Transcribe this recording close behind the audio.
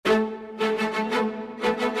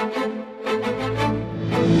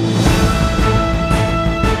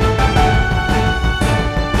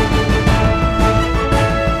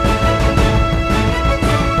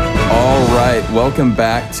welcome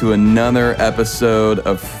back to another episode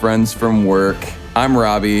of Friends from Work. I'm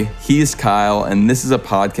Robbie, he's Kyle, and this is a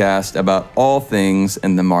podcast about all things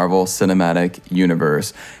in the Marvel Cinematic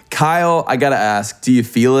Universe. Kyle, I gotta ask, do you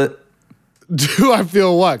feel it? Do I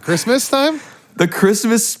feel what? Christmas time? The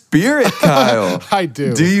Christmas spirit, Kyle. I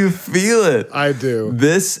do. Do you feel it? I do.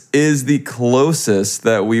 This is the closest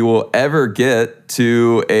that we will ever get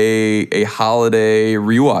to a holiday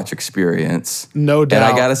rewatch experience. No doubt. And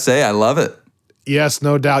I gotta say, I love it. Yes,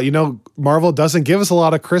 no doubt. You know, Marvel doesn't give us a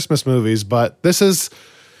lot of Christmas movies, but this is,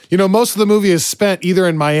 you know, most of the movie is spent either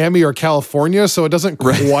in Miami or California, so it doesn't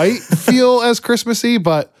quite feel as Christmassy,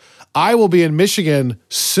 but I will be in Michigan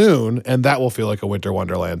soon, and that will feel like a winter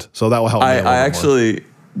wonderland. So that will help me a little I bit actually, more.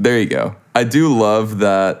 There you go. I do love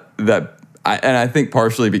that, and I think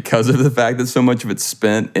partially because of the fact that so much of it's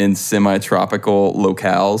spent in semi-tropical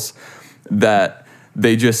locales, that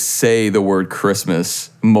they just say the word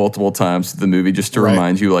Christmas multiple times to the movie just to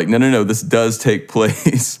remind you, like, no, this does take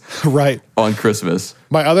place on Christmas.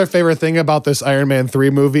 My other favorite thing about this Iron Man 3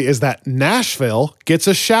 movie is that Nashville gets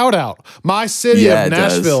a shout out. My city of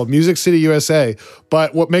Nashville, Music City, USA.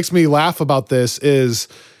 But what makes me laugh about this is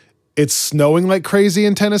it's snowing like crazy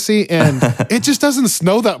in Tennessee, and it just doesn't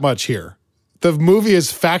snow that much here. The movie is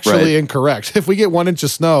factually incorrect. If we get 1 inch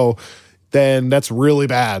of snow, then that's really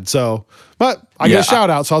bad. So, but I get a shout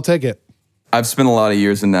out, so I'll take it. I've spent a lot of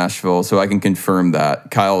years in Nashville, so I can confirm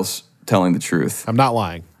that. Kyle's telling the truth. I'm not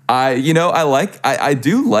lying. I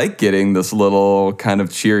do like getting this little kind of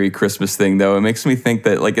cheery Christmas thing, though. It makes me think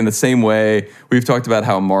that, like, in the same way we've talked about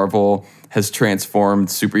how Marvel has transformed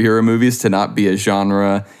superhero movies to not be a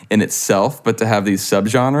genre in itself, but to have these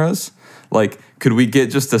subgenres. Like, could we get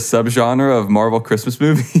just a subgenre of Marvel Christmas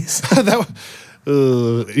movies?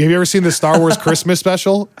 Have you ever seen the Star Wars Christmas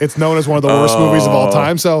special? It's known as one of the worst movies of all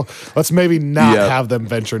time. So let's maybe not have them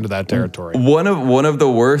venture into that territory. One of the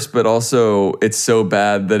worst, but also it's so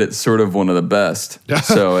bad that it's sort of one of the best.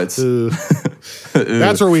 So it's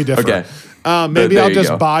that's where we differ. Okay. Maybe I'll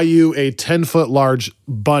just buy you a 10-foot large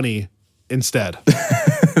bunny instead.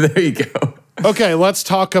 There you go. Okay, let's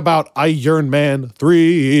talk about Iron Man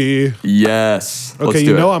 3. Yes. Okay,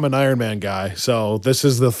 you know I'm an Iron Man guy, so this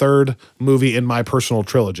is the third movie in my personal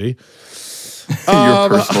trilogy. Your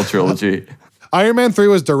personal trilogy. Iron Man 3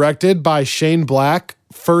 was directed by Shane Black.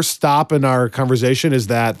 First stop in our conversation is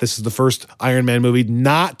that this is the first Iron Man movie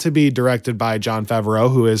not to be directed by Jon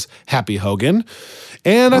Favreau, who is Happy Hogan.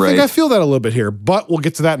 And I think I feel that a little bit here, but we'll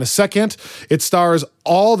get to that in a second. It stars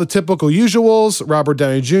all the typical usuals: Robert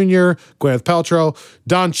Downey Jr., Gwyneth Paltrow.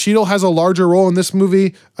 Don Cheadle has a larger role in this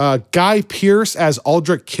movie. Guy Pearce as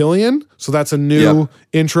Aldrich Killian, so that's a new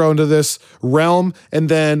intro into this realm. And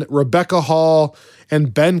then Rebecca Hall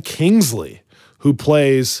and Ben Kingsley, who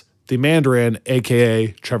plays the Mandarin, a.k.a.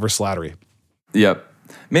 Trevor Slattery. Yep.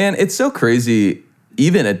 Man, it's so crazy,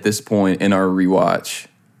 even at this point in our rewatch,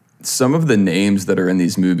 some of the names that are in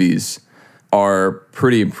these movies are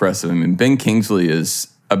pretty impressive. I mean, Ben Kingsley is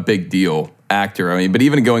a big deal actor. I mean, but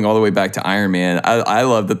even going all the way back to Iron Man, I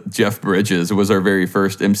love that Jeff Bridges was our very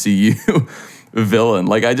first MCU villain.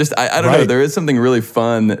 Like, I don't know. There is something really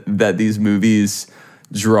fun that these movies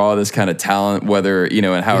draw this kind of talent, whether, you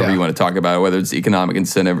know, and however you want to talk about it, whether it's economic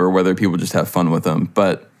incentive or whether people just have fun with them.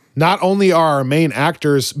 But not only are our main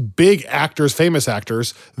actors big actors, famous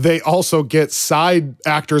actors, they also get side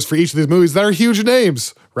actors for each of these movies that are huge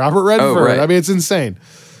names. Robert Redford. I mean, it's insane.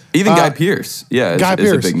 Even Guy Pearce. Yeah, Guy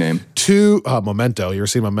Pearce. Is a big name. Memento. You ever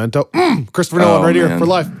seen Memento? Christopher Nolan right here for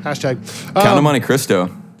life. Hashtag. Count of Monte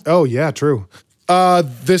Cristo. Oh, yeah, true.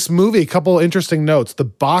 This movie, a couple interesting notes. The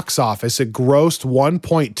box office, it grossed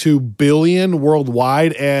 $1.2 billion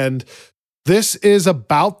worldwide, and this is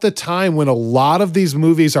about the time when a lot of these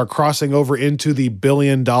movies are crossing over into the $1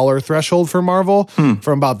 billion threshold for Marvel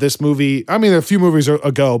from about this movie. I mean, a few movies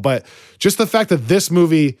ago, but just the fact that this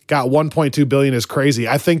movie got $1.2 billion is crazy.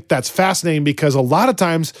 I think that's fascinating because a lot of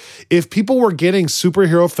times if people were getting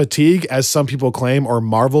superhero fatigue, as some people claim, or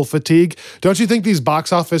Marvel fatigue, don't you think these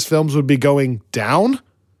box office films would be going down?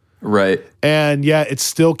 Right. And yet it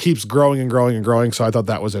still keeps growing and growing and growing. So I thought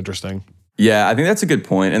that was interesting. Yeah, I think that's a good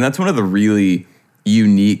point. And that's one of the really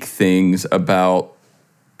unique things about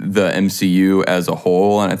the MCU as a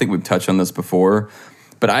whole. And I think we've touched on this before.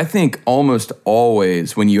 But I think almost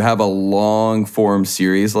always when you have a long form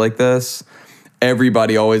series like this,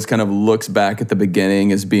 everybody always kind of looks back at the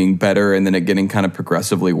beginning as being better and then it getting kind of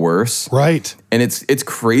progressively worse. Right. And it's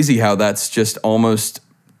crazy how that's just almost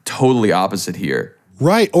totally opposite here.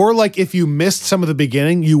 Right. Or like if you missed some of the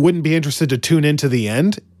beginning, you wouldn't be interested to tune into the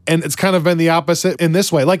end. And it's kind of been the opposite in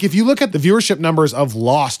this way. Like if you look at the viewership numbers of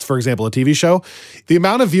Lost, for example, a TV show, the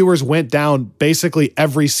amount of viewers went down basically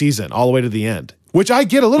every season all the way to the end, which I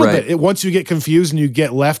get a little bit. Once you get confused and you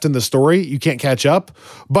get left in the story, you can't catch up.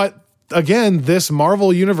 But again, this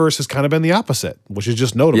Marvel universe has kind of been the opposite, which is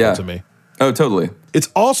just notable to me. Oh, totally. It's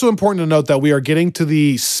also important to note that we are getting to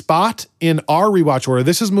the spot in our rewatch order.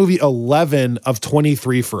 This is movie 11 of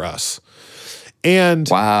 23 for us. And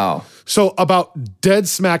wow. So about dead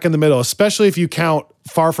smack in the middle, especially if you count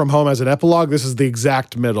Far From Home as an epilogue, this is the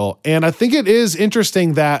exact middle. And I think it is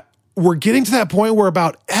interesting that we're getting to that point where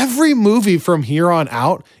about every movie from here on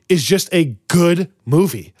out is just a good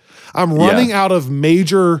movie. I'm running out of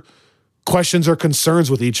major questions or concerns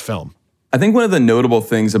with each film. I think one of the notable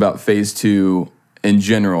things about Phase 2 in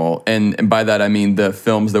general, and by that I mean the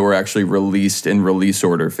films that were actually released in release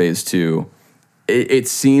order, Phase 2, it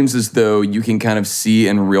seems as though you can kind of see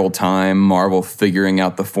in real time Marvel figuring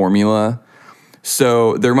out the formula.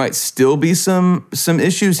 So there might still be some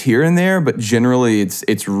issues here and there, but generally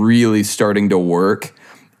it's really starting to work.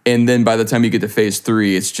 And then by the time you get to Phase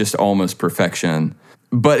 3, it's just almost perfection.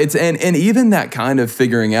 But it's and even that kind of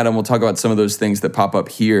figuring out, and we'll talk about some of those things that pop up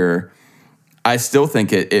here, I still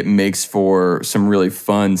think it makes for some really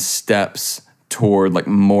fun steps toward like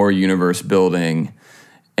more universe building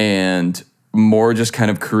and more just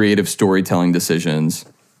kind of creative storytelling decisions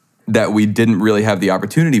that we didn't really have the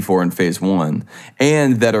opportunity for in Phase 1,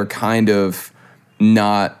 and that are kind of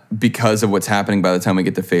not, because of what's happening by the time we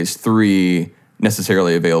get to Phase 3,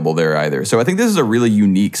 necessarily available there either. So I think this is a really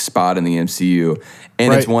unique spot in the MCU,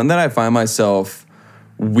 and it's one that I find myself,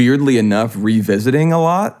 weirdly enough, revisiting a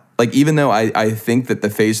lot. Like, even though I think that the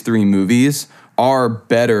Phase 3 movies are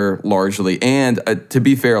better largely, and to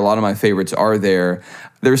be fair, a lot of my favorites are there,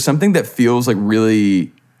 there's something that feels like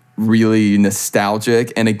really, really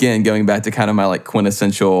nostalgic. And again, going back to kind of my like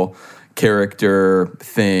quintessential character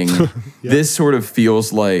thing, this sort of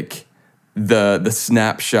feels like the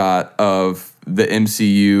snapshot of the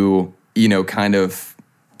MCU, you know, kind of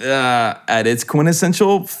at its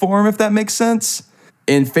quintessential form, if that makes sense.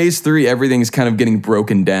 In Phase 3, everything's kind of getting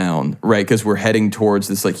broken down, right? Because we're heading towards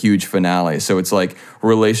this like huge finale. So it's like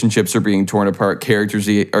relationships are being torn apart, characters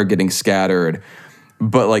are getting scattered.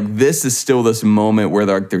 But like this is still this moment where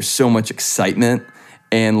there's so much excitement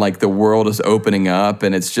and like the world is opening up,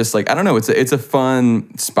 and it's just like, I don't know, it's a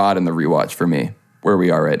fun spot in the rewatch for me where we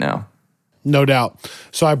are right now. No doubt.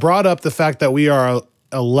 So I brought up the fact that we are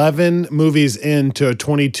 11 movies into a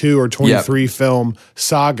 22 or 23 film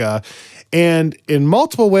saga. And in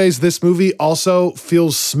multiple ways, this movie also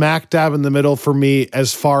feels smack dab in the middle for me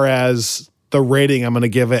as far as the rating I'm going to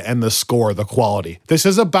give it and the score, the quality. This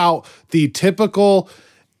is about the typical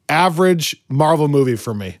average Marvel movie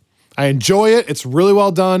for me. I enjoy it. It's really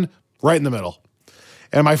well done, right in the middle.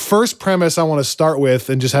 And my first premise I want to start with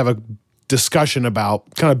and just have a discussion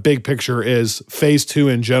about, kind of big picture, is Phase 2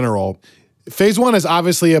 in general. Phase 1 is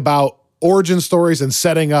obviously about origin stories and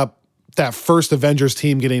setting up that first Avengers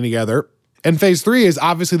team getting together. And Phase 3 is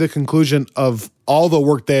obviously the conclusion of all the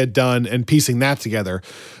work they had done and piecing that together.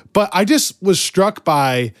 But I just was struck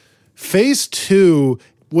by Phase 2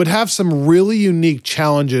 would have some really unique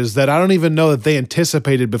challenges that I don't even know that they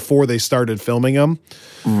anticipated before they started filming them.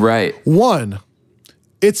 Right. One,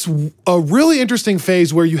 it's a really interesting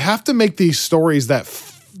phase where you have to make these stories that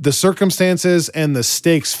the circumstances and the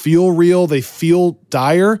stakes feel real, they feel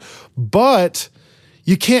dire, but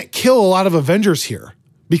you can't kill a lot of Avengers here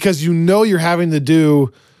because you know you're having to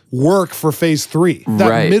do work for Phase 3.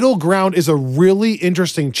 That middle ground is a really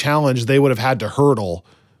interesting challenge they would have had to hurdle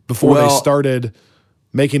before they started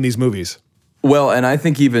making these movies. Well, and I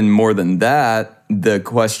think even more than that, the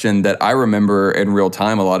question that I remember in real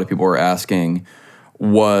time a lot of people were asking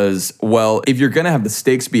was, well, if you're going to have the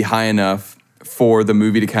stakes be high enough for the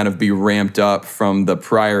movie to kind of be ramped up from the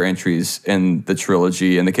prior entries in the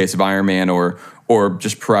trilogy, in the case of Iron Man, or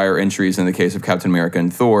just prior entries in the case of Captain America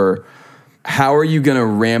and Thor, how are you going to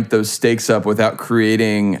ramp those stakes up without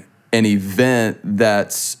creating an event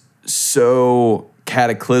that's so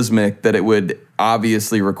cataclysmic that it would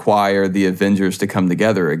obviously require the Avengers to come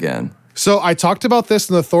together again? So I talked about this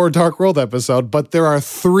in the Thor Dark World episode, but there are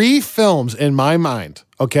 3 films in my mind,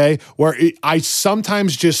 okay, where I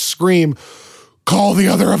sometimes just scream, call the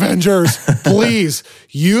other Avengers, please.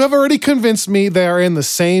 You have already convinced me they are in the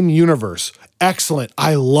same universe. Excellent.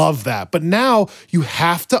 I love that. But now you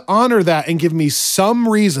have to honor that and give me some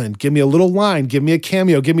reason. Give me a little line. Give me a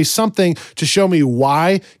cameo. Give me something to show me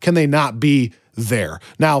why can they not be there.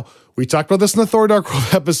 Now, we talked about this in the Thor Dark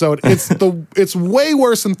World episode. It's way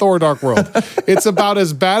worse than Thor Dark World. It's about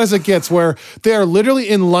as bad as it gets, where they are literally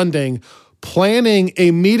in London planning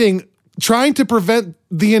a meeting trying to prevent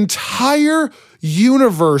the entire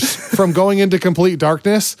universe from going into complete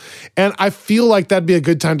darkness. And I feel like that'd be a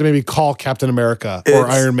good time to maybe call Captain America or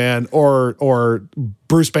Iron Man or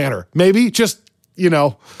Bruce Banner. Maybe just,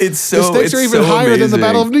 it's so the stakes are even higher than the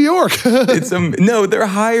Battle of New York. No, they're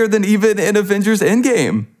higher than even in Avengers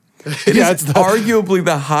Endgame. It's arguably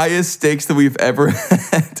the highest stakes that we've ever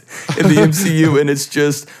had in the MCU, and it's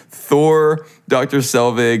just Thor, Dr.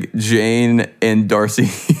 Selvig, Jane, and Darcy.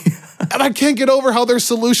 And I can't get over how their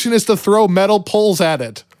solution is to throw metal poles at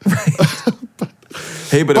it. Right.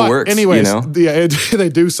 Hey, but it works. Anyways, they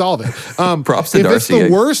do solve it. Props to Darcy. It's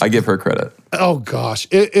the worst, I give her credit. Oh gosh,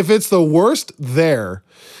 if it's the worst there,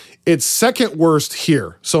 it's second worst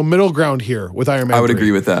here. So middle ground here with Iron Man. I would 3.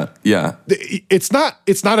 agree with that. Yeah, it's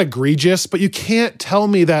not egregious, but you can't tell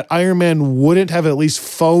me that Iron Man wouldn't have at least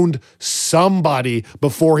phoned somebody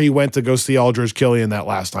before he went to go see Aldrich Killian that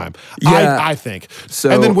last time. Yeah, I think.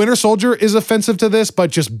 So, and then Winter Soldier is offensive to this,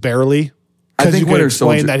 but just barely. I think Winter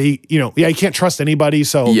Soldier, that he can't trust anybody,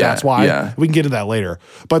 so that's why. Yeah. We can get into that later.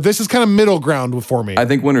 But this is kind of middle ground for me. I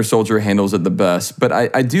think Winter Soldier handles it the best. But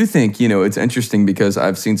I do think, it's interesting because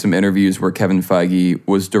I've seen some interviews where Kevin Feige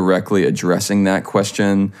was directly addressing that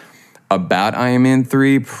question about Iron Man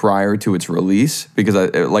 3 prior to its release. Because,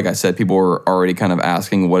 like I said, people were already kind of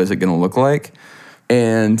asking, what is it going to look like?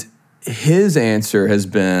 And his answer has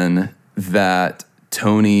been that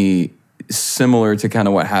Tony, similar to kind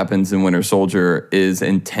of what happens in Winter Soldier, is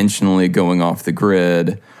intentionally going off the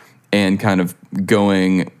grid and kind of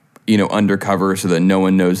going, undercover so that no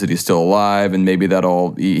one knows that he's still alive. And maybe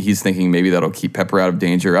he's thinking maybe that'll keep Pepper out of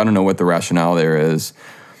danger. I don't know what the rationale there is.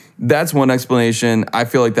 That's one explanation. I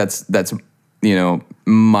feel like that's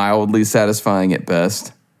mildly satisfying at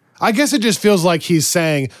best. I guess it just feels like he's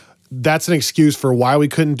saying that's an excuse for why we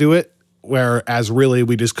couldn't do it. Whereas really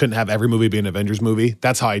we just couldn't have every movie be an Avengers movie.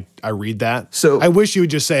 That's how I read that. So I wish you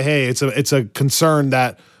would just say, hey, it's a concern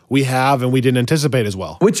that we have and we didn't anticipate as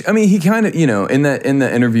well. Which, I mean, he kind of, in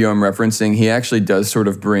the interview I'm referencing, he actually does sort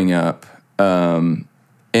of bring up in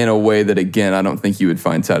a way that, again, I don't think you would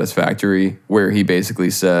find satisfactory, where he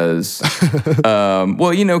basically says, comic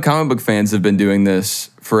book fans have been doing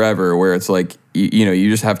this forever, where it's like, you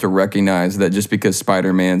just have to recognize that just because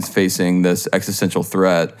Spider-Man's facing this existential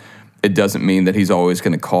threat, it doesn't mean that he's always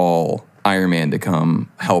going to call Iron Man to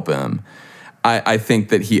come help him. I think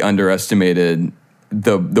that he underestimated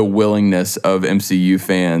the willingness of MCU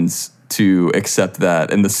fans to accept that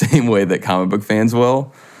in the same way that comic book fans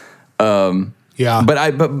will. Yeah.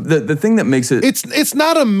 But the thing that makes it... It's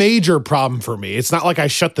not a major problem for me. It's not like I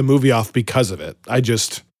shut the movie off because of it. I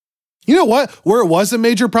just... You know what? Where it was a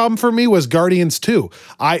major problem for me was Guardians 2.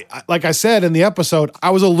 Like I said in the episode, I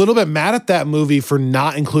was a little bit mad at that movie for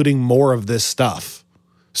not including more of this stuff.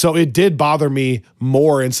 So it did bother me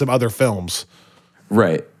more in some other films.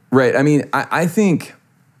 Right. I mean, I think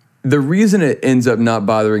the reason it ends up not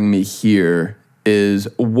bothering me here is,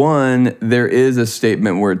 one, there is a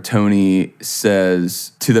statement where Tony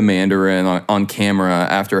says to the Mandarin on camera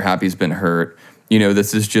after Happy's been hurt,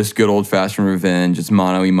 this is just good old-fashioned revenge. It's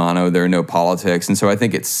mano a mano. There are no politics. And so I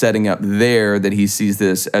think it's setting up there that he sees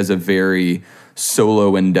this as a very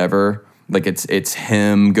solo endeavor. Like it's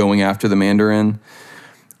him going after the Mandarin.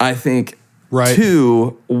 I think,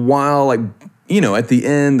 two, while at the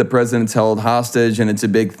end the president's held hostage and it's a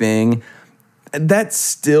big thing, that's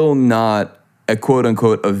still not a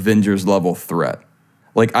quote-unquote Avengers-level threat.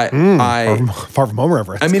 Like far from home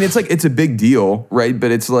reference. I mean, it's like it's a big deal, right?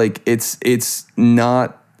 But it's like it's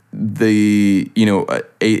not the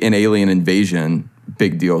an alien invasion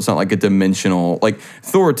big deal. It's not like a dimensional like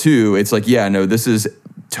Thor 2. It's like this is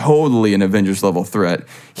totally an Avengers level threat.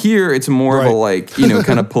 Here, it's more of a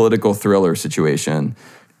kind of political thriller situation.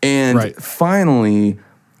 And finally,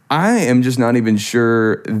 I am just not even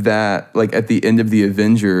sure that at the end of the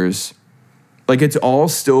Avengers, it's all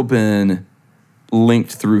still been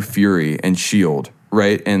linked through Fury and S.H.I.E.L.D.,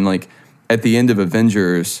 right? And at the end of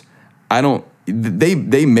Avengers,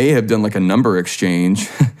 they may have done a number exchange,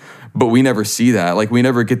 but we never see that. We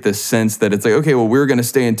never get this sense that it's okay, well, we're going to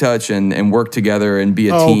stay in touch and work together and be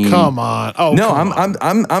a team. Oh, come on.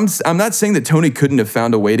 I'm not saying that Tony couldn't have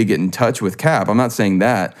found a way to get in touch with Cap. I'm not saying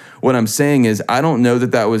that. What I'm saying is I don't know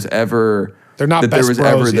that was ever... They're not best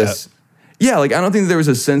bros yet. Yeah, I don't think there was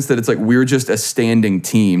a sense that it's we're just a standing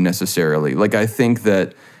team necessarily. I think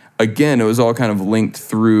that, again, it was all kind of linked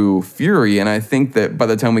through Fury, and I think that by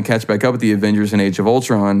the time we catch back up with the Avengers and Age of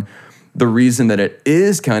Ultron, the reason that it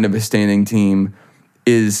is kind of a standing team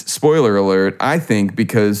is, spoiler alert, I think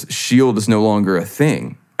because S.H.I.E.L.D. is no longer a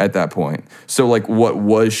thing at that point. So, what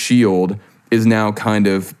was S.H.I.E.L.D. is now kind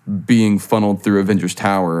of being funneled through Avengers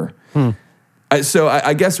Tower. So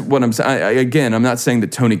I guess what I'm saying, again, I'm not saying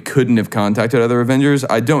that Tony couldn't have contacted other Avengers.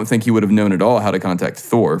 I don't think he would have known at all how to contact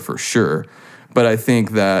Thor for sure. But I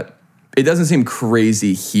think that it doesn't seem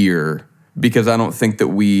crazy here because I don't think that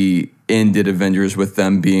we ended Avengers with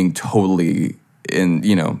them being totally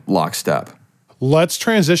in, lockstep. Let's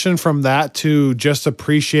transition from that to just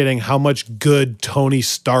appreciating how much good Tony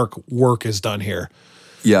Stark work is done here.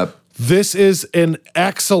 Yep. This is an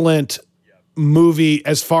excellent movie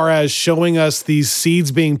as far as showing us these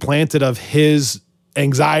seeds being planted of his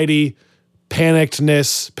anxiety,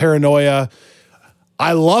 panickedness, paranoia.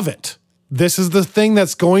 I love it. This is the thing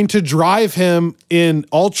that's going to drive him in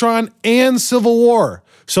Ultron and Civil War.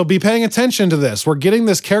 So be paying attention to this. We're getting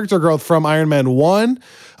this character growth from Iron Man 1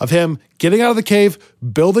 of him getting out of the cave,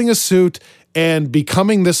 building a suit, and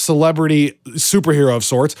becoming this celebrity superhero of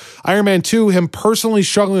sorts. Iron Man 2, him personally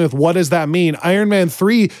struggling with what does that mean. Iron Man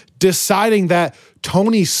 3, deciding that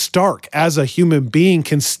Tony Stark as a human being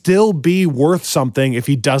can still be worth something if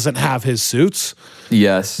he doesn't have his suits.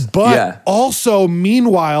 Yes. But also,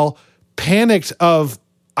 meanwhile, panicked of,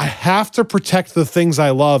 I have to protect the things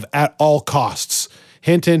I love at all costs.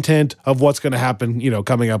 Hint, hint, hint of what's going to happen,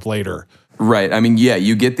 coming up later. Right. I mean,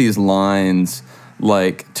 you get these lines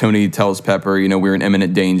like Tony tells Pepper, we're in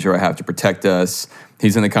imminent danger. I have to protect us.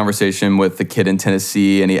 He's in the conversation with the kid in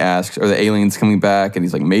Tennessee and he asks, are the aliens coming back? And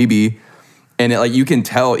he's like, maybe. And you can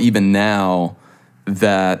tell even now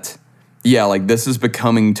that, this is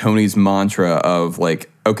becoming Tony's mantra of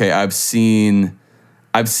okay, I've seen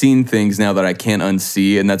things now that I can't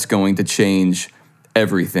unsee, and that's going to change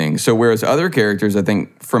everything. So whereas other characters, I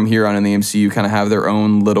think from here on in the MCU kind of have their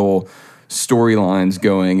own little storylines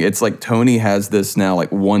going, it's like Tony has this now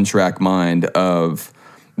one-track mind of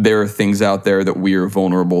there are things out there that we are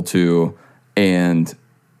vulnerable to, and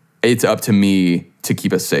it's up to me to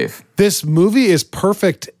keep us safe. This movie is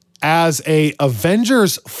perfect as a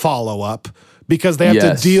Avengers follow-up because they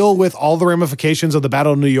have to deal with all the ramifications of the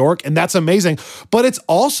Battle of New York, and that's amazing. But it's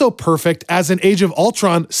also perfect as an Age of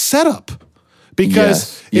Ultron setup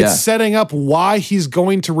because it's setting up why he's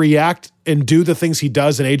going to react and do the things he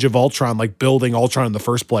does in Age of Ultron, like building Ultron in the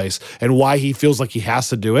first place, and why he feels like he has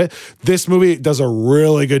to do it. This movie does a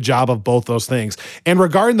really good job of both those things. And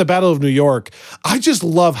regarding the Battle of New York, I just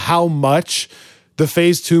love how much the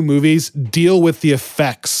Phase 2 movies deal with the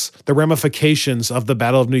effects, the ramifications of the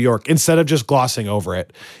Battle of New York, instead of just glossing over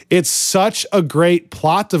it. It's such a great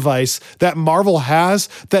plot device that Marvel has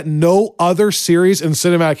that no other series in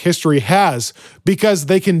cinematic history has, because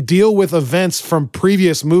they can deal with events from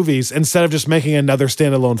previous movies instead of just making another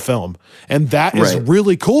standalone film. And that is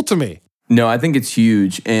really cool to me. No, I think it's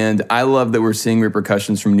huge. And I love that we're seeing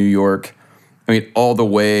repercussions from New York. I mean, all the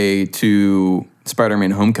way to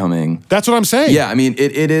Spider-Man Homecoming. That's what I'm saying. Yeah, I mean,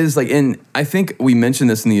 it is and I think we mentioned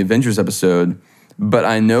this in the Avengers episode, but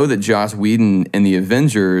I know that Joss Whedon in the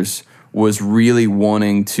Avengers was really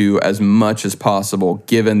wanting to, as much as possible,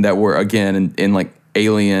 given that we're, again, in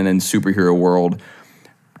alien and superhero world,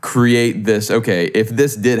 create this, okay, if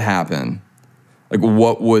this did happen,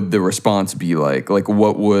 what would the response be like?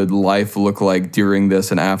 What would life look like during this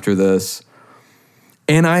and after this?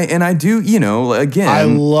 And I do, again, I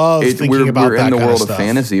love thinking about we're that in the kind world of of stuff.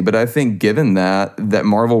 fantasy, but I think given that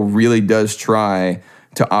Marvel really does try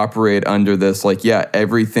to operate under this,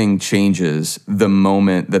 everything changes the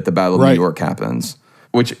moment that the Battle of New York happens.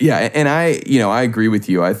 Which, and I agree with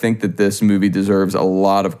you. I think that this movie deserves a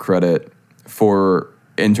lot of credit for,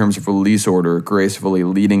 in terms of release order, gracefully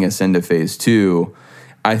leading us into Phase 2.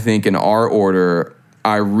 I think in our order,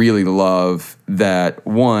 I really love that,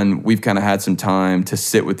 one, we've kind of had some time to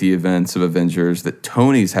sit with the events of Avengers, that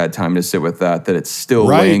Tony's had time to sit with that it's still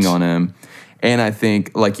weighing on him. And I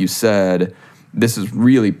think, like you said, this is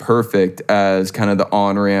really perfect as kind of the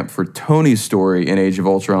on-ramp for Tony's story in Age of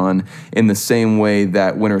Ultron, in the same way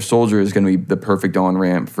that Winter Soldier is going to be the perfect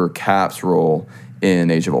on-ramp for Cap's role in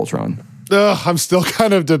Age of Ultron. I'm still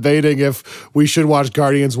kind of debating if we should watch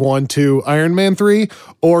Guardians 1, 2, Iron Man 3,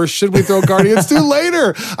 or should we throw Guardians 2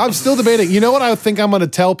 later? I'm still debating. You know what I think I'm going to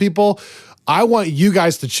tell people? I want you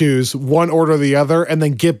guys to choose one order or the other and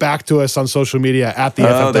then get back to us on social media at the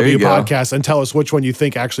FFW podcast and tell us which one you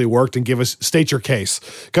think actually worked and state your case.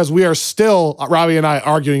 Because we are still, Robbie and I,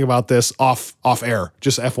 arguing about this off air,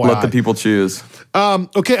 just FYI. Let the people choose.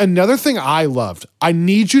 Okay, another thing I loved. I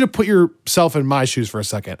need you to put yourself in my shoes for a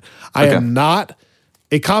second. I am not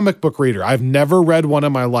a comic book reader. I've never read one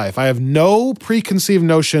in my life. I have no preconceived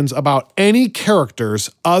notions about any characters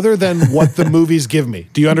other than what the movies give me.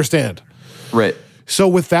 Do you understand? Right. So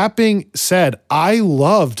with that being said, I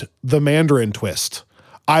loved the Mandarin twist.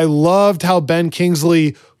 I loved how Ben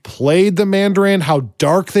Kingsley played the Mandarin, how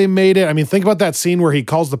dark they made it. I mean, think about that scene where he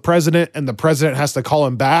calls the president and the president has to call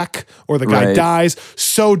him back or the guy dies.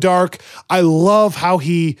 So dark. I love how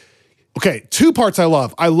okay, two parts I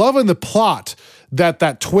love. I love in the plot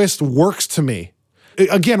that twist works to me.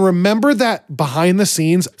 Again, remember that behind the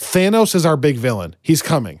scenes, Thanos is our big villain. He's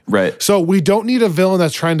coming. Right. So we don't need a villain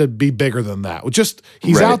that's trying to be bigger than that.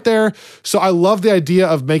 He's out there. So I love the idea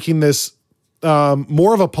of making this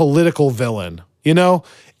more of a political villain,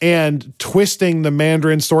 and twisting the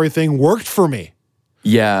Mandarin story thing worked for me.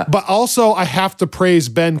 Yeah. But also, I have to praise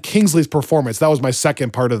Ben Kingsley's performance. That was my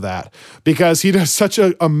second part of that, because he does such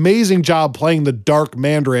an amazing job playing the dark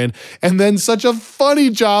Mandarin, and then such a funny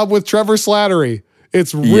job with Trevor Slattery.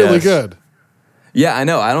 It's really good. Yeah, I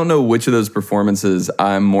know. I don't know which of those performances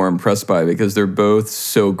I'm more impressed by because they're both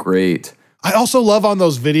so great. I also love on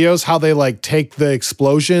those videos how they take the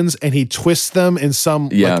explosions and he twists them in some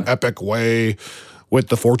epic way with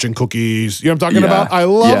the fortune cookies. You know what I'm talking about? I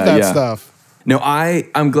love that stuff. No,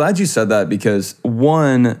 I'm glad you said that because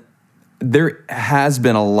one, there has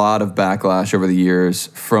been a lot of backlash over the years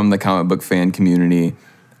from the comic book fan community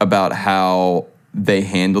about how they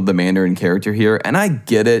handled the Mandarin character here. And I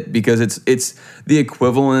get it because it's the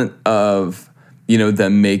equivalent of,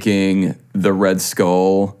 them making the Red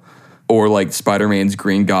Skull or Spider-Man's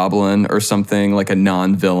Green Goblin or something, like a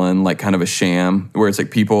non-villain, kind of a sham, where it's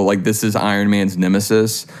people this is Iron Man's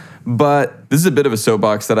nemesis. But this is a bit of a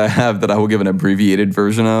soapbox that I have that I will give an abbreviated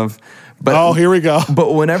version of. But, here we go.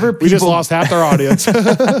 But whenever people... We just lost half our audience.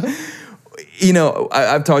 I've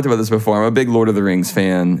talked about this before. I'm a big Lord of the Rings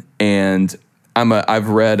fan, and I've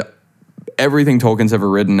read everything Tolkien's ever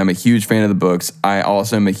written. I'm a huge fan of the books. I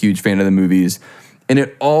also am a huge fan of the movies. And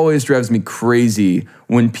it always drives me crazy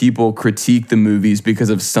when people critique the movies because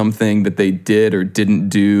of something that they did or didn't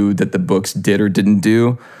do that the books did or didn't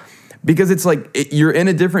do. Because it's you're in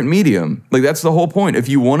a different medium. That's the whole point. If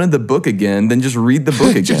you wanted the book again, then just read the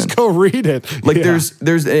book again. Just go read it.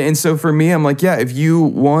 There's and so for me, I'm if you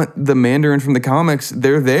want the Mandarin from the comics,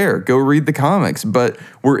 they're there. Go read the comics. But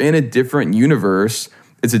we're in a different universe.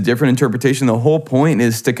 It's a different interpretation. The whole point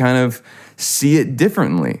is to kind of see it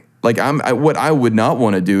differently. What I would not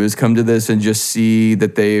want to do is come to this and just see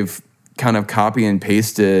that they've kind of copy and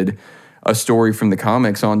pasted a story from the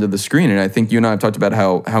comics onto the screen. And I think you and I have talked about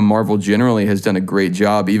how Marvel generally has done a great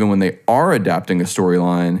job, even when they are adapting a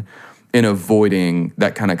storyline, in avoiding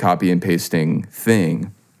that kind of copy and pasting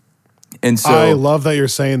thing. And so I love that you're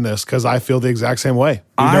saying this because I feel the exact same way.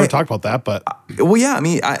 We've never talked about that, but... Well, yeah,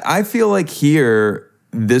 I feel here...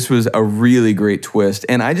 This was a really great twist.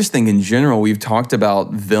 And I just think in general, we've talked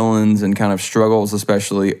about villains and kind of struggles,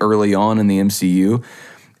 especially early on in the MCU.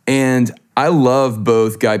 And I love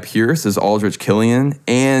both Guy Pearce as Aldrich Killian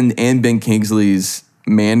and Ben Kingsley's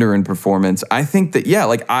Mandarin performance. I think that,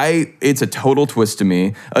 it's a total twist to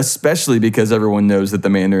me, especially because everyone knows that the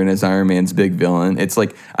Mandarin is Iron Man's big villain. It's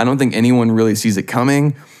I don't think anyone really sees it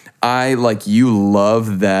coming. I, like you,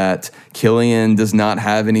 love that Killian does not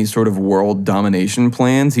have any sort of world domination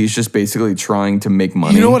plans. He's just basically trying to make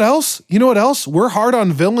money. You know what else? We're hard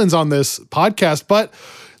on villains on this podcast, but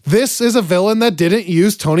this is a villain that didn't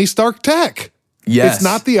use Tony Stark tech. Yes. It's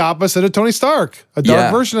not the opposite of Tony Stark, a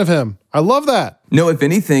dark version of him. I love that. No, if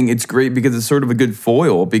anything, it's great because it's sort of a good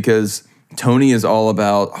foil because Tony is all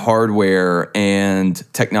about hardware and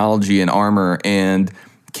technology and armor, and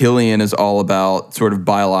Killian is all about sort of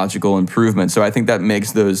biological improvement. So I think that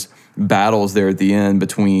makes those battles there at the end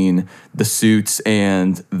between the suits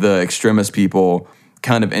and the extremist people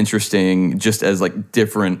kind of interesting, just as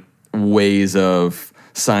different ways of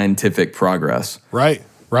scientific progress. Right.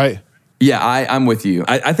 Yeah, I'm with you.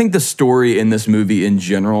 I think the story in this movie in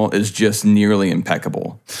general is just nearly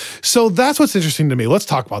impeccable. So that's what's interesting to me. Let's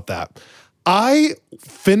talk about that. I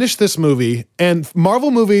finished this movie, and Marvel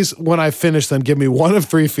movies, when I finish them, give me one of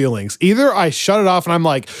three feelings. Either I shut it off and I'm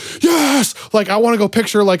yes! I want to go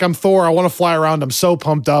picture I'm Thor. I want to fly around. I'm so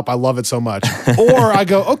pumped up. I love it so much. Or I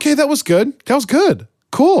go, okay, that was good.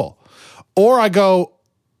 Cool. Or I go,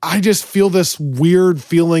 I just feel this weird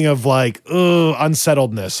feeling of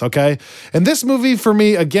unsettledness, okay? And this movie for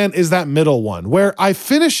me, again, is that middle one where I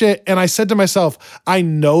finish it and I said to myself, I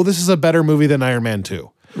know this is a better movie than Iron Man 2.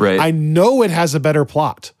 Right. I know it has a better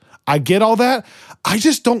plot. I get all that. I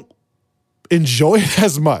just don't enjoy it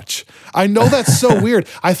as much. I know that's so weird.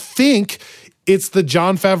 I think it's the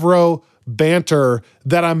Jon Favreau banter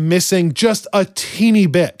that I'm missing just a teeny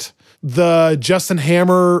bit. The Justin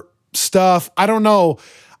Hammer stuff, I don't know.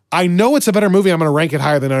 I know it's a better movie. I'm going to rank it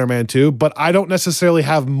higher than Iron Man 2, but I don't necessarily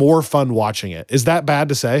have more fun watching it. Is that bad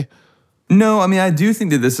to say? No, I mean, I do think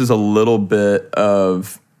that this is a little bit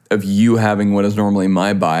of you having what is normally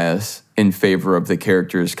my bias in favor of the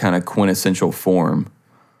character's kind of quintessential form.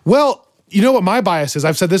 Well, you know what my bias is?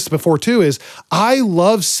 I've said this before too, is I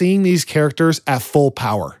love seeing these characters at full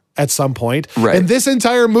power at some point. Right. And this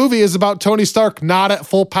entire movie is about Tony Stark not at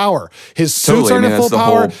full power. His suits aren't at full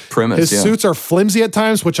power. Whole premise, his suits are flimsy at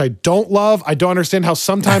times, which I don't love. I don't understand how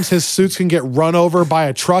sometimes his suits can get run over by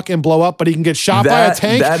a truck and blow up, but he can get shot by a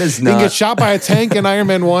tank. He can get shot by a tank in Iron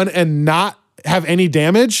Man 1 and not have any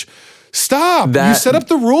damage. Stop. You set up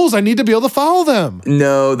the rules. I need to be able to follow them.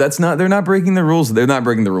 No, they're not breaking the rules. They're not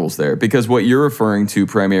breaking the rules there, because what you're referring to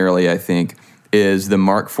primarily, I think, is the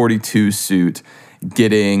Mark 42 suit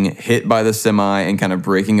getting hit by the semi and kind of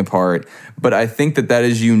breaking apart. But I think that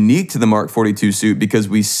is unique to the Mark 42 suit, because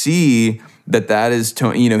we see that is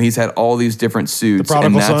Tony, he's had all these different suits,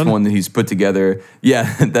 and that's one that he's put together.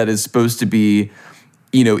 Yeah, that is supposed to be,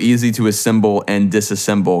 easy to assemble and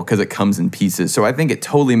disassemble because it comes in pieces. So I think it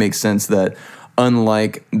totally makes sense that,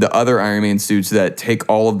 unlike the other Iron Man suits that take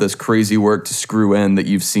all of this crazy work to screw in that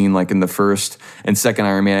you've seen like in the first and second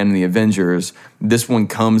Iron Man and the Avengers, this one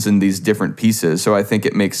comes in these different pieces. So I think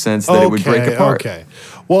it makes sense that it would break apart. Okay.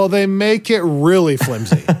 Well, they make it really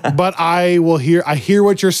flimsy, but I hear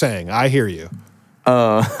what you're saying. I hear you.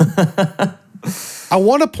 I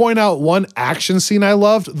want to point out one action scene I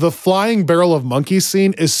loved. The flying barrel of monkeys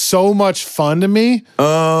scene is so much fun to me.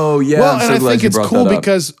 Oh, yeah. Well, and I think it's cool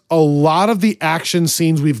because a lot of the action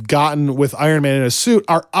scenes we've gotten with Iron Man in a suit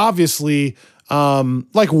are obviously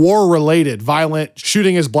like war-related, violent,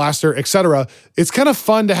 shooting his blaster, etc. It's kind of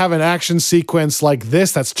fun to have an action sequence like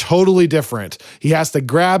this that's totally different. He has to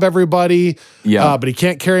grab everybody, but he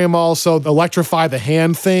can't carry them all, so electrify the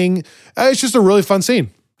hand thing. It's just a really fun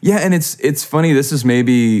scene. Yeah, and it's funny. This is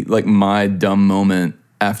maybe like my dumb moment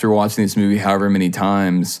after watching this movie however many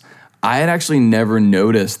times. I had actually never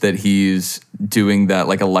noticed that he's doing that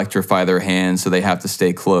like electrify their hands so they have to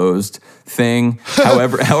stay closed thing.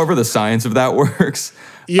 However the science of that works.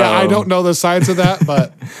 Yeah, I don't know the science of that,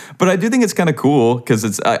 but but I do think it's kind of cool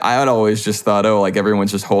because I had always just thought, like everyone's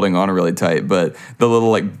just holding on really tight, but the little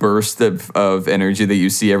like burst of energy that you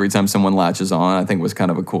see every time someone latches on, I think was kind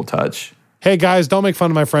of a cool touch. Hey guys, don't make fun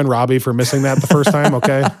of my friend Robbie for missing that the first time,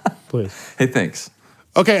 okay? Please. Hey, thanks.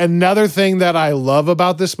 Okay, another thing that I love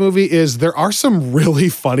about this movie is there are some really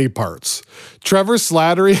funny parts. Trevor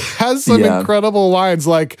Slattery has some incredible lines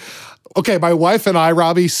like, okay, my wife and I,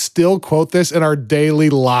 Robbie, still quote this in our daily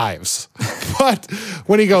lives. But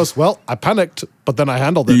when he goes, well, I panicked, but then I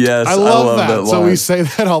handled it. Yes, I love that. So we say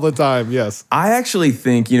that all the time, yes. I actually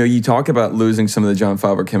think, you talk about losing some of the Jon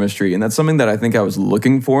Favreau chemistry, and that's something that I think I was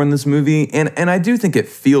looking for in this movie. And I do think it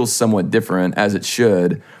feels somewhat different, as it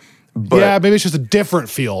should. But yeah, maybe it's just a different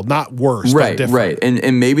feel, not worse, right, but different. Right.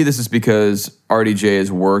 And maybe this is because RDJ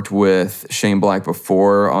has worked with Shane Black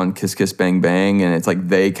before on Kiss Kiss Bang Bang, and it's like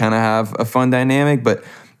they kind of have a fun dynamic. But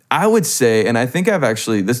I would say, and I think I've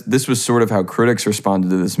actually, this was sort of how critics responded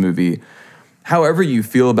to this movie. However you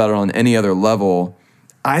feel about it on any other level,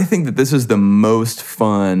 I think that this is the most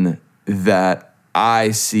fun that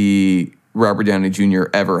I see Robert Downey Jr.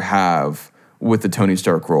 ever have with the Tony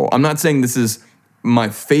Stark role. I'm not saying this is my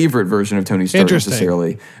favorite version of Tony Stark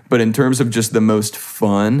necessarily, but in terms of just the most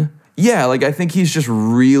fun, like I think he's just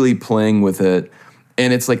really playing with it.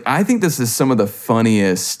 And it's like, I think this is some of the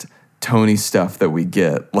funniest Tony stuff that we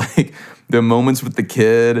get. Like the moments with the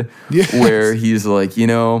kid where he's like,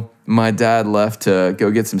 my dad left to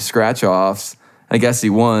go get some scratch offs. I guess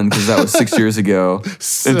he won because that was 6 years ago.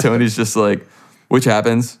 And Tony's just like, which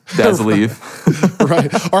happens, dads leave.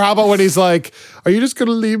 Right. Or how about when he's like, are you just going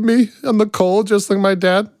to leave me in the cold just like my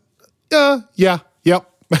dad? Yep.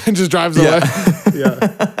 And just drives away.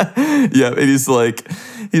 Yeah. And he's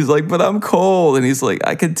like, but I'm cold. And he's like,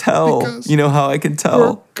 I can tell. Because you know how I can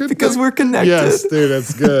tell? Because we're connected. Yes, dude,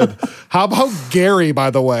 that's good. How about Gary, by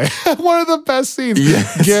the way? One of the best scenes.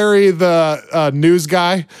 Yes. Gary, the news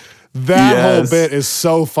guy. That whole bit is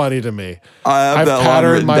so funny to me. I've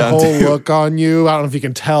patterned my whole look on you. I don't know if you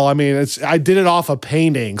can tell. I mean, I did it off a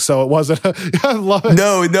painting, so it wasn't. I love it.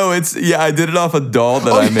 No, I did it off a doll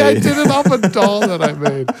that I made. I did it off a doll that I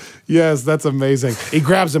made. Yes, that's amazing. He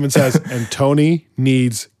grabs him and says, and Tony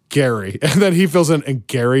needs Gary. And then he fills in, and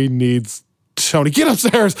Gary needs Tony. Get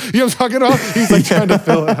upstairs. You know what I'm talking about? He's like trying to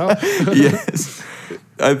fill it out. Yes.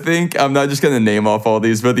 I think I'm not just going to name off all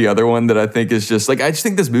these, but the other one that I think is just like, I just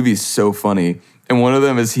think this movie is so funny. And one of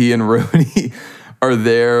them is he and Rhodey are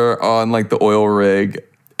there on like the oil rig,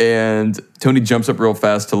 and Tony jumps up real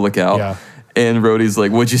fast to look out. Yeah. And Rhodey's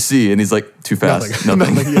like, what'd you see? And he's like, too fast.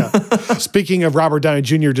 Nothing. Yeah. Speaking of Robert Downey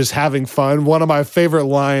Jr. just having fun, one of my favorite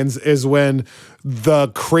lines is when the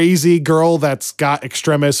crazy girl that's got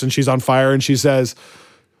Extremis and she's on fire and she says,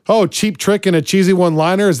 oh, cheap trick and a cheesy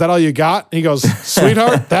one-liner. Is that all you got? And he goes,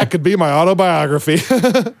 sweetheart, that could be my autobiography.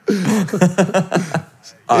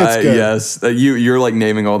 Yes, you're like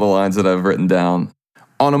naming all the lines that I've written down.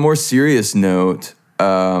 On a more serious note,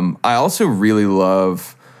 I also really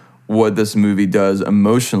love what this movie does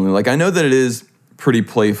emotionally. Like, I know that it is pretty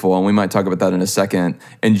playful, and we might talk about that in a second,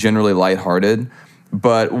 and generally lighthearted.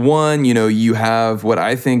 But one, you have what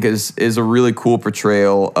I think is a really cool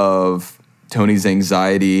portrayal of Tony's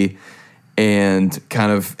anxiety and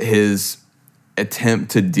kind of his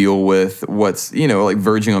attempt to deal with what's, like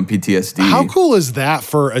verging on PTSD. How cool is that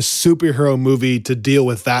for a superhero movie to deal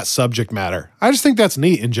with that subject matter? I just think that's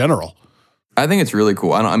neat in general. I think it's really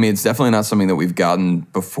cool. I mean, it's definitely not something that we've gotten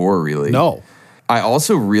before, really. No. I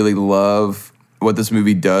also really love what this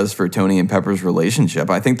movie does for Tony and Pepper's relationship.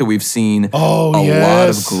 I think that we've seen a lot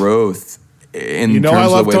of growth in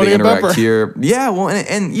terms of the way Tony they interact Pepper. here. Yeah, well,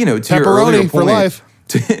 and to your Pepperoni earlier point, for life.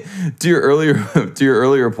 To your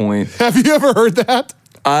earlier point, Have you ever heard that?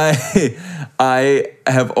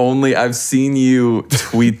 I've seen you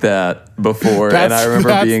tweet that before, and I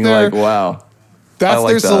remember being like, wow. That's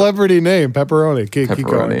their celebrity name, Pepperoni. Keep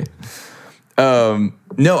Pepperoni. going.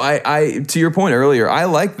 No, I to your point earlier, I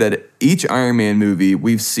like that each Iron Man movie,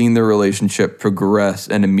 we've seen the relationship progress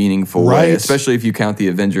in a meaningful way, especially if you count the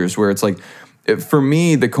Avengers, where it's like, for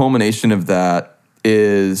me, the culmination of that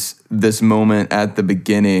is this moment at the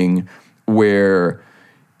beginning where,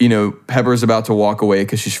 Pepper's about to walk away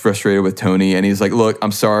because she's frustrated with Tony, and he's like, look,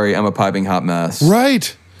 I'm sorry, I'm a piping hot mess.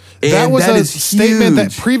 Right. And that was that a is statement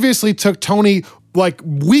that huge. previously took Tony like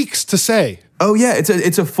weeks to say. Oh yeah,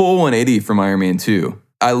 it's a full 180 from Iron Man 2.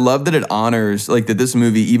 I love that it honors, like, that this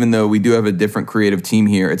movie, even though we do have a different creative team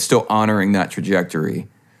here, it's still honoring that trajectory.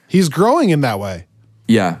 He's growing in that way.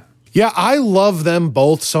 Yeah. Yeah, I love them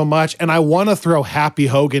both so much, and I want to throw Happy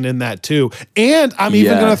Hogan in that too. And I'm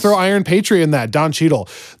even going to throw Iron Patriot in that, Don Cheadle.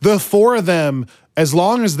 The four of them, as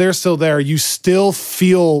long as they're still there, you still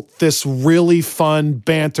feel this really fun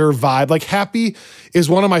banter vibe. Like, Happy is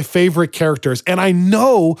one of my favorite characters, and I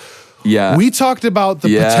know we talked about the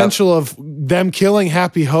potential of them killing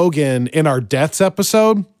Happy Hogan in our Deaths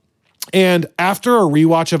episode. And after a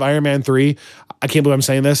rewatch of Iron Man 3, I can't believe I'm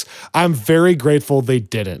saying this, I'm very grateful they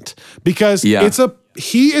didn't. Because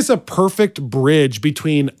he is a perfect bridge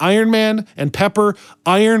between Iron Man and Pepper,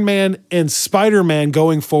 Iron Man and Spider-Man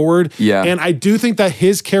going forward. Yeah. And I do think that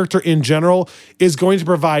his character in general is going to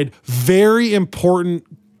provide very important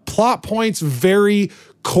plot points, very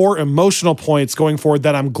core emotional points going forward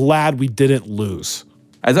that I'm glad we didn't lose.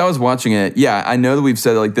 As I was watching it, I know that we've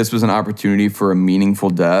said like this was an opportunity for a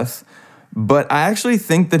meaningful death, but I actually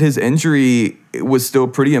think that his injury was still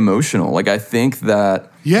pretty emotional. Like, I think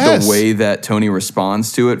that the way that Tony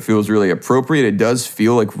responds to it feels really appropriate. It does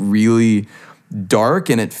feel like really dark,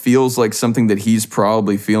 and it feels like something that he's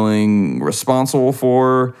probably feeling responsible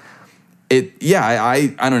for.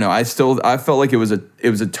 I don't know. I felt like it was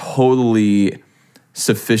a totally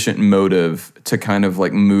sufficient motive to kind of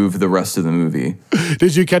like move the rest of the movie.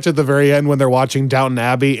 Did you catch at the very end when they're watching Downton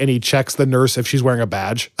Abbey and he checks the nurse if she's wearing a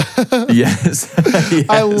badge? Yes. Yes.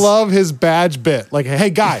 I love his badge bit. Like, hey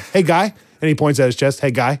guy. And he points at his chest.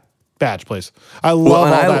 Hey guy, badge please. I love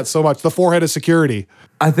that so much. The forehead of security.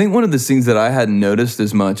 I think one of the scenes that I hadn't noticed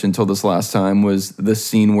as much until this last time was the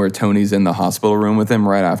scene where Tony's in the hospital room with him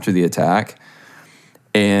right after the attack.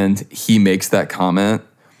 And he makes that comment.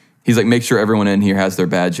 He's like, make sure everyone in here has their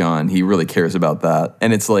badge on. He really cares about that.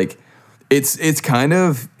 And it's like, it's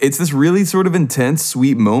this really sort of intense,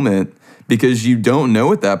 sweet moment because you don't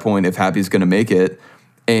know at that point if Happy's going to make it.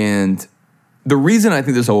 And the reason I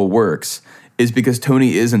think this all works is because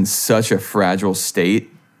Tony is in such a fragile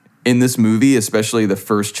state in this movie, especially the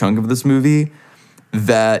first chunk of this movie,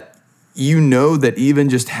 that that even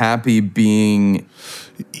just Happy being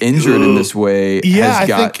injured in this way has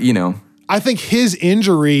got, I think his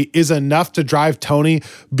injury is enough to drive Tony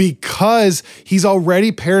because he's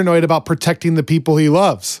already paranoid about protecting the people he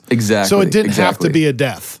loves. Exactly. So it didn't have to be a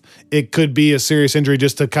death. It could be a serious injury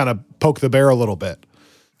just to kind of poke the bear a little bit.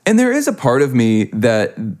 And there is a part of me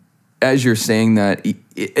that, as you're saying that,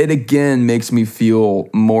 it again makes me feel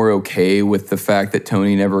more okay with the fact that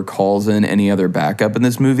Tony never calls in any other backup in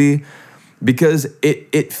this movie. Because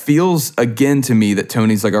it feels, again, to me that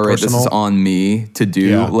Tony's like, all right, this is on me to do.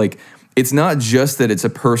 Yeah. Like, it's not just that it's a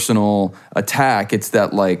personal attack. It's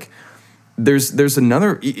that, like, there's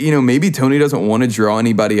another, maybe Tony doesn't want to draw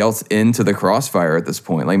anybody else into the crossfire at this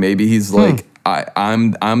point. Like maybe he's like,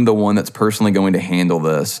 I'm the one that's personally going to handle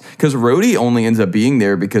this. Because Rhodey only ends up being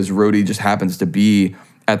there because Rhodey just happens to be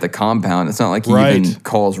at the compound. It's not like he even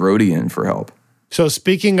calls Rhodey in for help. So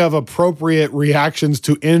speaking of appropriate reactions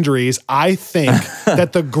to injuries, I think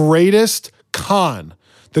that the greatest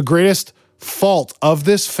fault of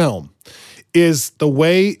this film is the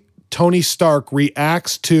way Tony Stark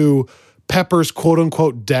reacts to Pepper's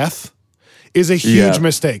quote-unquote death is a huge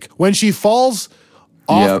mistake. When she falls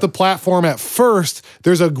off the platform at first,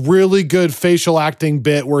 there's a really good facial acting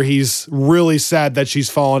bit where he's really sad that she's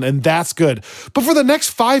fallen, and that's good. But for the next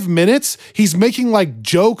 5 minutes, he's making like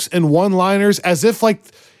jokes and one-liners as if like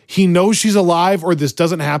he knows she's alive or this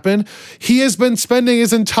doesn't happen. He has been spending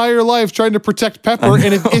his entire life trying to protect Pepper,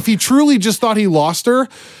 and if he truly just thought he lost her,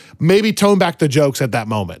 maybe tone back the jokes at that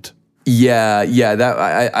moment. Yeah, that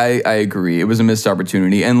I agree. It was a missed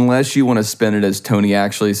opportunity, unless you want to spin it as Tony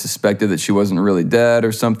actually suspected that she wasn't really dead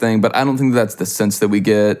or something. But I don't think that's the sense that we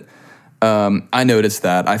get. I noticed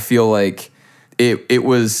that. I feel like it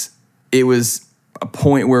was a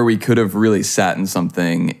point where we could have really sat in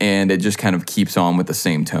something, and it just kind of keeps on with the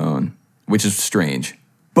same tone, which is strange.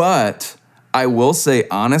 But I will say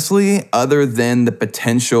honestly, other than the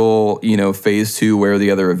potential, phase 2 Where Are the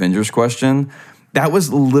Other Avengers question, that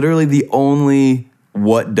was literally the only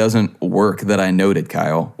what doesn't work that I noted,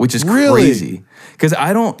 Kyle, which is crazy. Because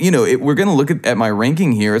I don't, we're going to look at my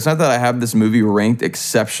ranking here. It's not that I have this movie ranked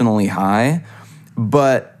exceptionally high,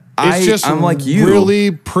 but I'm like you.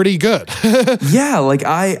 Really pretty good. Yeah, like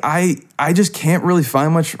I just can't really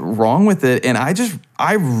find much wrong with it. And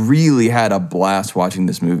I really had a blast watching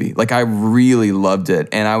this movie. Like I really loved it.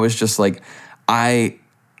 And I was just like, I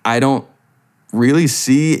don't really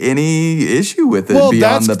see any issue with it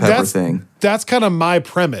beyond the Pepper thing. That's kind of my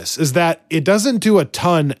premise, is that it doesn't do a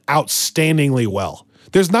ton outstandingly well.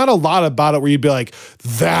 There's not a lot about it where you'd be like,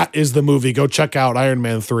 that is the movie, go check out Iron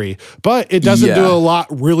Man 3. But it doesn't do a lot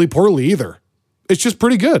really poorly either. It's just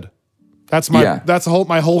pretty good. That's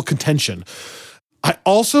my whole contention. I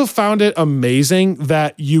also found it amazing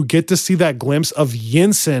that you get to see that glimpse of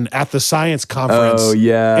Yinsen at the science conference in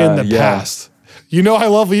the past. You know I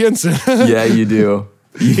love Yinsen. Yeah, you do.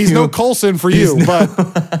 He's no Coulson for you, but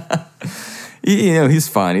he's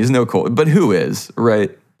fine. He's no Coulson, but who is,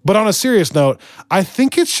 right? But on a serious note, I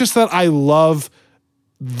think it's just that I love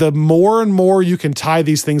the more and more you can tie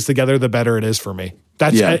these things together, the better it is for me.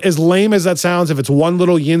 That's as lame as that sounds. If it's one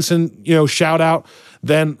little Yinsen, shout out,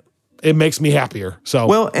 then it makes me happier. So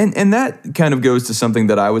well, and that kind of goes to something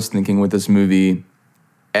that I was thinking with this movie.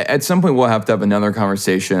 At some point, we'll have to have another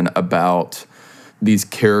conversation about these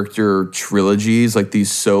character trilogies, like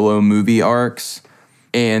these solo movie arcs,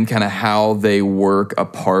 and kind of how they work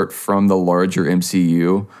apart from the larger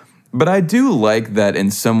MCU. But I do like that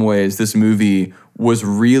in some ways this movie was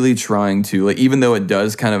really trying to, like, even though it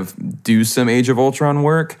does kind of do some Age of Ultron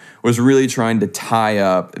work, was really trying to tie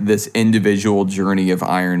up this individual journey of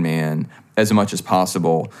Iron Man as much as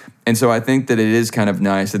possible. And so I think that it is kind of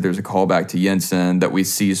nice that there's a callback to Yinsen, that we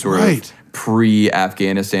see sort of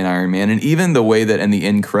pre-Afghanistan Iron Man, and even the way that in the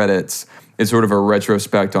end credits it's sort of a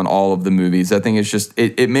retrospect on all of the movies. I think it's just,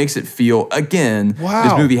 it makes it feel, again,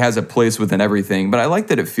 this movie has a place within everything, but I like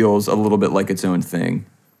that it feels a little bit like its own thing.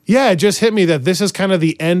 Yeah, it just hit me that this is kind of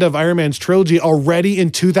the end of Iron Man's trilogy already in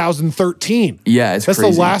 2013. Yeah, it's crazy.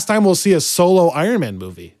 That's the last time we'll see a solo Iron Man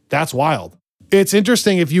movie. That's wild. It's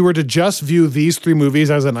interesting, if you were to just view these three movies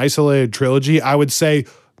as an isolated trilogy, I would say,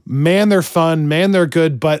 man, they're fun, man, they're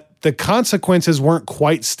good, but the consequences weren't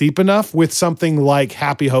quite steep enough with something like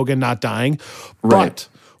Happy Hogan not dying. Right. But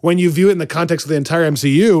when you view it in the context of the entire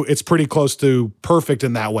MCU, it's pretty close to perfect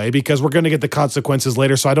in that way, because we're going to get the consequences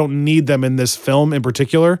later, so I don't need them in this film in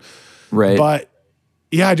particular. Right. But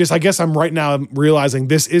yeah, I guess I'm right now realizing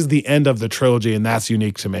this is the end of the trilogy, and that's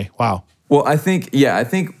unique to me. Wow. Well, I think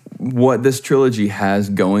what this trilogy has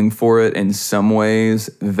going for it in some ways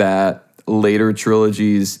that later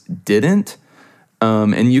trilogies didn't,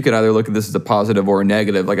 and you could either look at this as a positive or a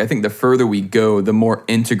negative. Like, I think the further we go, the more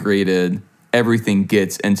integrated everything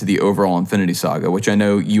gets into the overall Infinity Saga, which I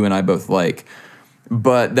know you and I both like.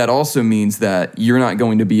 But that also means that you're not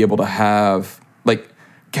going to be able to have, like,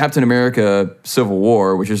 Captain America Civil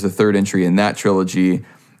War, which is the third entry in that trilogy,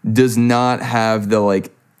 does not have the,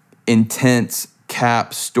 like, intense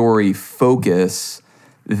Cap story focus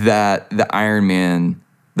that the Iron Man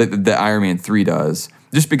 3 does,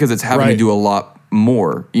 just because it's having to do a lot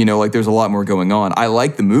more. Like, there's a lot more going on. I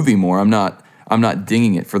like the movie more. I'm not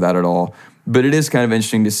dinging it for that at all. But it is kind of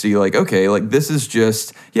interesting to see, like, okay, like this is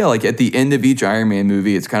just, yeah, like at the end of each Iron Man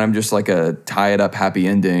movie, it's kind of just like a tie it up happy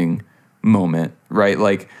ending moment, right?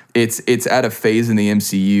 Like it's at a phase in the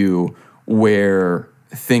MCU where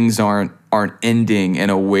things aren't ending in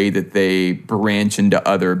a way that they branch into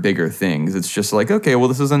other bigger things. It's just like, okay, well,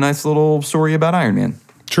 this is a nice little story about Iron Man.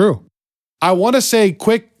 True. I want to say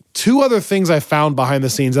quick, two other things I found behind the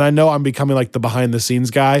scenes, and I know I'm becoming like the behind the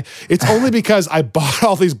scenes guy. It's only because I bought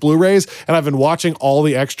all these Blu-rays and I've been watching all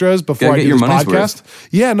the extras before I do this podcast.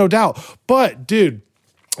 Yeah, no doubt. But dude,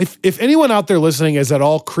 if anyone out there listening is at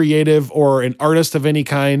all creative or an artist of any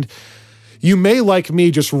kind, you may, like me,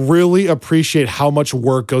 just really appreciate how much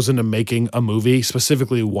work goes into making a movie,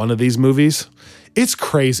 specifically one of these movies. It's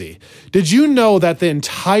crazy. Did you know that the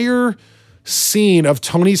entire scene of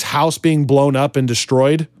Tony's house being blown up and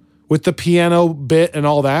destroyed with the piano bit and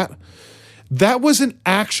all that, that was an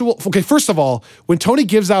actual, okay, first of all, when Tony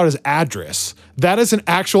gives out his address, that is an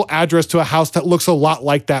actual address to a house that looks a lot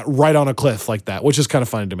like that, right on a cliff like that, which is kind of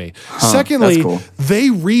funny to me. Secondly, cool. They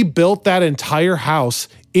rebuilt that entire house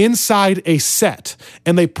inside a set,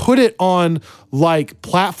 and they put it on like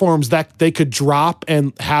platforms that they could drop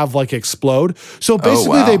and have like explode. So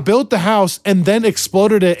basically they built the house and then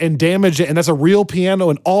exploded it and damaged it, and that's a real piano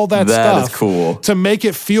and all that stuff. That is cool. To make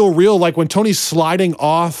it feel real, like when Tony's sliding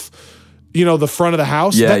off, you know, the front of the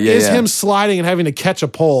house, him sliding and having to catch a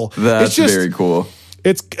pole. That's very cool.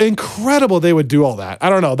 It's incredible they would do all that. I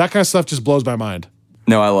don't know. That kind of stuff just blows my mind.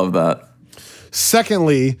 No, I love that.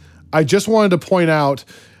 Secondly, I just wanted to point out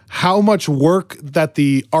how much work that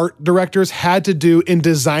the art directors had to do in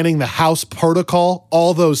designing the house protocol,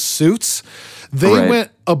 all those suits. They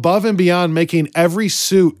went above and beyond making every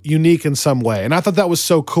suit unique in some way. And I thought that was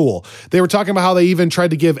so cool. They were talking about how they even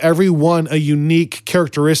tried to give everyone a unique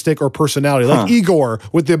characteristic or personality, like Igor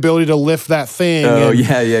with the ability to lift that thing. Oh,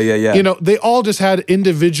 yeah. You know, they all just had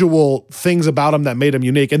individual things about them that made them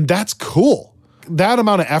unique. And that's cool. That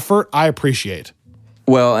amount of effort, I appreciate.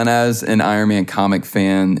 Well, and as an Iron Man comic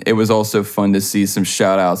fan, it was also fun to see some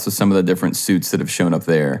shout outs to some of the different suits that have shown up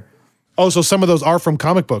there. Oh, so some of those are from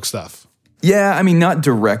comic book stuff. Yeah, I mean, not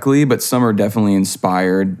directly, but some are definitely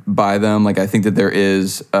inspired by them. Like, I think that there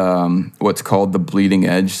is what's called the Bleeding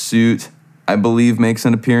Edge suit, I believe makes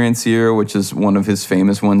an appearance here, which is one of his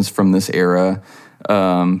famous ones from this era.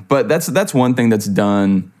 But that's one thing that's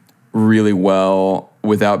done really well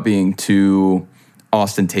without being too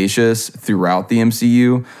ostentatious throughout the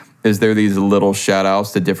MCU, is there these little shout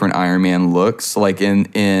outs to different Iron Man looks. Like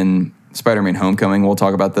in Spider-Man Homecoming, we'll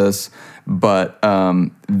talk about this, but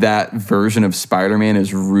that version of Spider-Man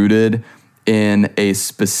is rooted in a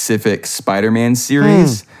specific Spider-Man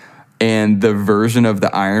series. And the version of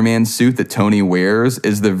the Iron Man suit that Tony wears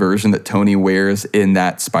is the version that Tony wears in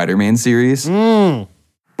that Spider-Man series.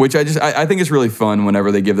 Which I think is really fun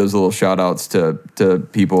whenever they give those little shout outs to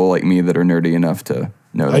people like me that are nerdy enough to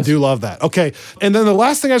notice. I do love that. Okay. And then the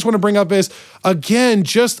last thing I just want to bring up is, again,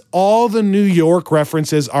 just all the New York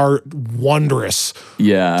references are wondrous.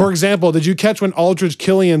 Yeah. For example, did you catch when Aldrich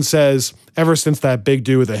Killian says, "Ever since that big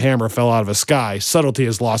dude with a hammer fell out of the sky, subtlety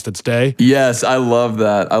has lost its day"? Yes, I love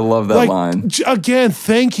that. I love that line. Again,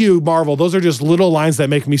 thank you, Marvel. Those are just little lines that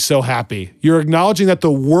make me so happy. You're acknowledging that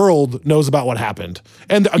the world knows about what happened.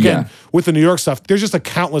 And again, with the New York stuff, there's just a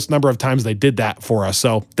countless number of times they did that for us.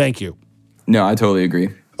 So thank you. No, I totally agree.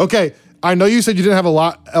 Okay, I know you said you didn't have a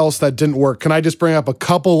lot else that didn't work. Can I just bring up a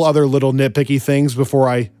couple other little nitpicky things before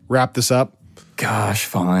I wrap this up? Gosh,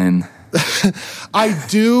 fine. I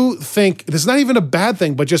do think this is not even a bad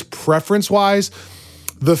thing, but just preference-wise,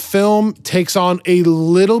 the film takes on a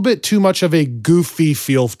little bit too much of a goofy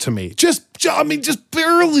feel to me. Just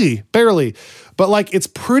barely. But like, it's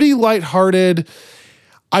pretty lighthearted.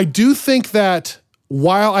 I do think that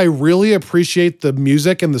while I really appreciate the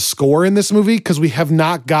music and the score in this movie, because we have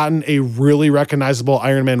not gotten a really recognizable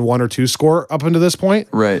Iron Man 1 or 2 score up until this point.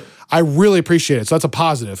 Right. I really appreciate it. So that's a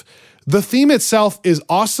positive. The theme itself is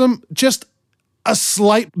awesome, just a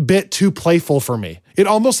slight bit too playful for me. It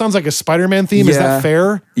almost sounds like a Spider-Man theme. Is that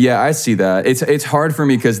fair? Yeah, I see that. It's hard for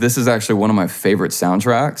me because this is actually one of my favorite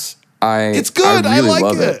soundtracks. It's good. I really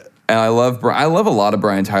love it. And I love a lot of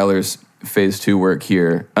Brian Tyler's Phase 2 work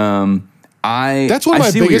here. That's one of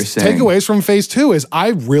my biggest takeaways from Phase 2 is I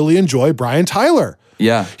really enjoy Brian Tyler.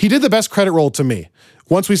 Yeah. He did the best credit roll to me.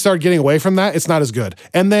 Once we start getting away from that, it's not as good.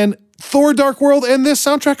 And then Thor Dark World and this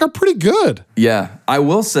soundtrack are pretty good. Yeah. I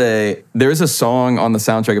will say there's a song on the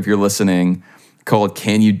soundtrack, if you're listening, called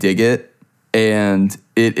Can You Dig It? And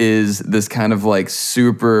it is this kind of like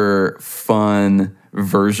super fun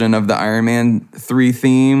version of the Iron Man 3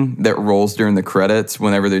 theme that rolls during the credits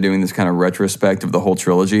whenever they're doing this kind of retrospect of the whole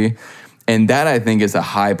trilogy. And that, I think, is a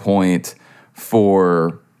high point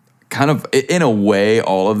for kind of, in a way,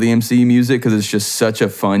 all of the MCU music, because it's just such a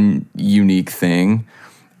fun, unique thing.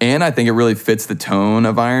 And I think it really fits the tone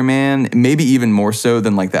of Iron Man, maybe even more so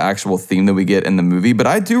than like the actual theme that we get in the movie. But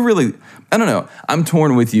I don't know, I'm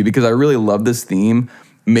torn with you because I really love this theme.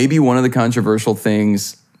 Maybe one of the controversial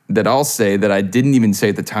things that I'll say that I didn't even say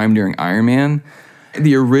at the time during Iron Man,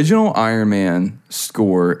 the original Iron Man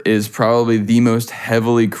score is probably the most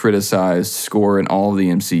heavily criticized score in all of the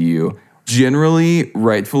MCU. Generally,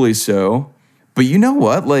 rightfully so. But you know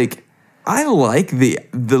what? Like, I like the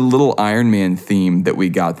little Iron Man theme that we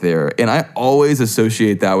got there. And I always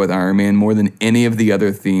associate that with Iron Man more than any of the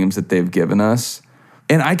other themes that they've given us.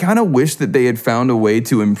 And I kind of wish that they had found a way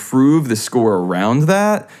to improve the score around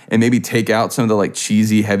that and maybe take out some of the like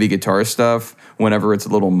cheesy, heavy guitar stuff whenever it's a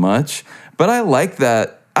little much. But I like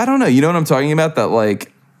that. I don't know. You know what I'm talking about? That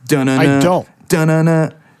like, I don't.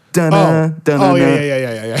 Dun-na-na. Yeah.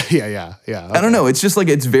 I don't know. It's just like,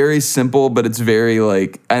 it's very simple, but it's very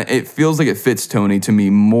like, it feels like it fits Tony to me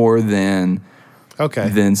more than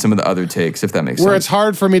some of the other takes, if that makes sense. Where it's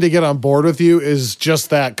hard for me to get on board with you is just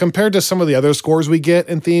that compared to some of the other scores we get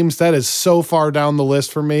in themes, that is so far down the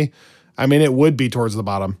list for me. I mean, it would be towards the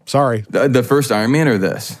bottom. Sorry. The first Iron Man or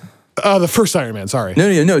this? The first Iron Man, sorry.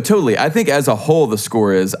 No, totally. I think as a whole the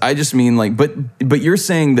score is. I just mean like, but you're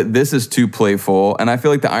saying that this is too playful, and I feel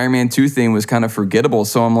like the Iron Man 2 thing was kind of forgettable.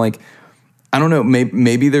 So I'm like, I don't know,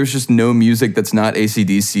 maybe there's just no music that's not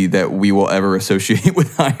AC/DC that we will ever associate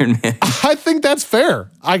with Iron Man. I think that's fair.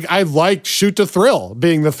 I like Shoot to Thrill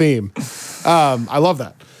being the theme. I love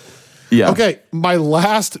that. Yeah. Okay, my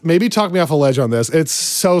last, maybe talk me off a ledge on this. It's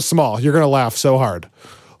so small. You're going to laugh so hard.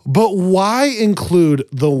 But why include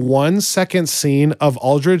the 1 second scene of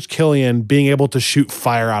Aldrich Killian being able to shoot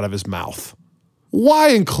fire out of his mouth? Why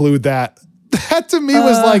include that? That to me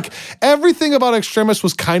was like, everything about Extremis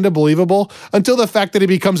was kind of believable until the fact that he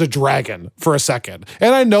becomes a dragon for a second.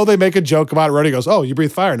 And I know they make a joke about it. Rhodey goes, oh, you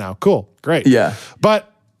breathe fire now. Cool. Great. Yeah.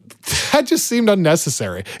 But that just seemed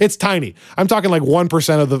unnecessary. It's tiny. I'm talking like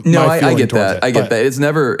 1% of the. No, I get that. I get that. It's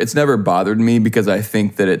never bothered me because I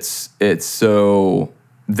think that it's so.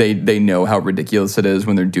 They know how ridiculous it is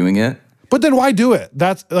when they're doing it. But then why do it?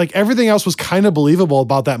 That's like everything else was kind of believable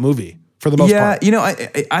about that movie for the most part. Yeah, you know,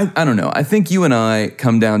 I don't know. I think you and I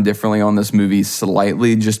come down differently on this movie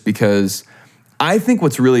slightly just because I think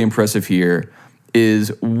what's really impressive here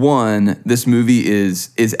is one, this movie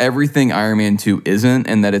is everything Iron Man 2 isn't,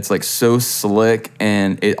 and that it's like so slick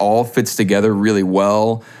and it all fits together really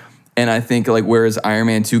well. And I think like whereas Iron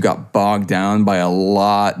Man 2 got bogged down by a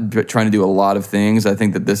lot, trying to do a lot of things, I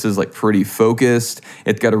think that this is like pretty focused.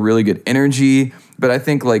 It's got a really good energy. But I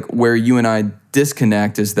think like where you and I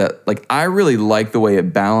disconnect is that like I really like the way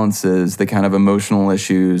it balances the kind of emotional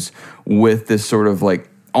issues with this sort of like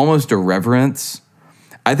almost irreverence.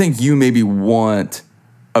 I think you maybe want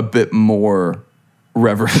a bit more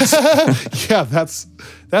reverence. Yeah, that's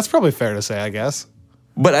probably fair to say, I guess.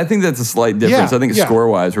 But I think that's a slight difference. I think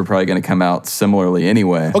score-wise, we're probably going to come out similarly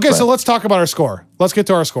anyway. Okay, so let's talk about our score. Let's get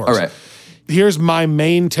to our scores. All right. Here's my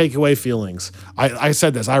main takeaway feelings. I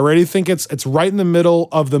said this. I already think it's right in the middle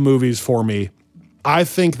of the movies for me. I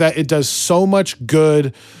think that it does so much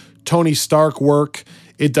good Tony Stark work.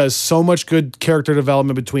 It does so much good character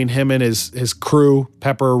development between him and his crew,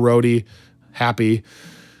 Pepper, Rhodey, Happy.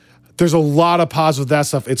 There's a lot of positive with that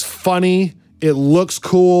stuff. It's funny. It looks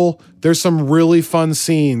cool. There's some really fun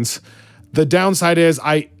scenes. The downside is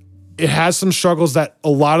it has some struggles that a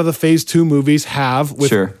lot of the Phase 2 movies have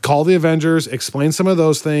with Call the Avengers, explain some of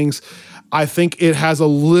those things. I think it has a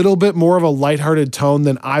little bit more of a lighthearted tone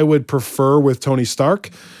than I would prefer with Tony Stark,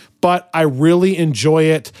 but I really enjoy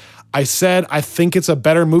it. I said I think it's a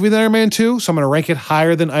better movie than Iron Man 2, so I'm going to rank it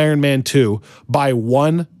higher than Iron Man 2 by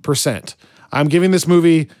 1%. I'm giving this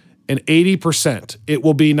movie an 80%. It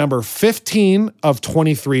will be number 15 of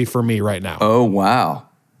 23 for me right now. Oh, wow.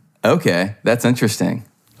 Okay, that's interesting.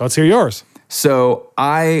 Let's hear yours. So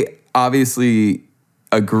I obviously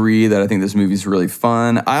agree that I think this movie is really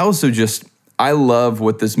fun. I love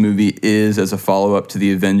what this movie is as a follow-up to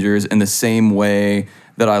the Avengers in the same way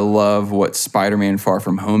that I love what Spider-Man Far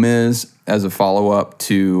From Home is as a follow-up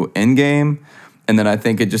to Endgame. And then I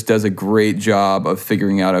think it just does a great job of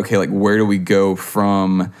figuring out, okay, like where do we go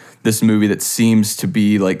from this movie that seems to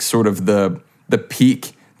be like sort of the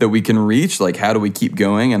peak that we can reach? Like how do we keep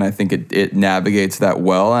going? And I think it navigates that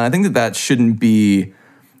well. And I think that shouldn't be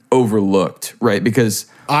overlooked, right? Because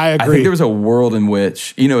I agree. I think there was a world in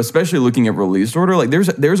which, you know, especially looking at release order, like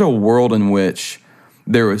there's a world in which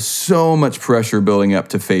there was so much pressure building up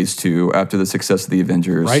to Phase 2 after the success of the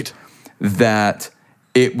Avengers. Right. That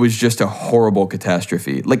it was just a horrible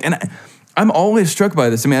catastrophe. Like, and I'm always struck by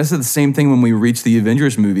this. I mean, I said the same thing when we reached the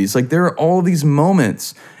Avengers movies. Like, there are all these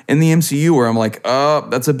moments in the MCU where I'm like, oh,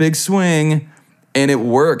 that's a big swing, and it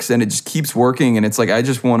works, and it just keeps working, and it's like, I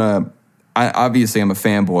just want to, obviously I'm a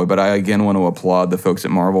fanboy, but I again want to applaud the folks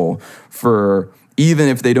at Marvel for, even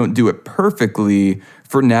if they don't do it perfectly,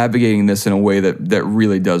 for navigating this in a way that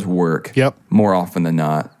really does work. Yep. More often than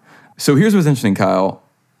not. So here's what's interesting, Kyle.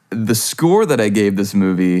 The score that I gave this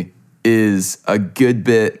movie is a good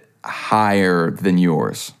bit higher than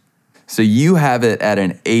yours. So you have it at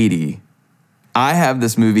an 80. I have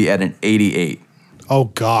this movie at an 88. Oh,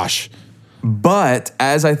 gosh. But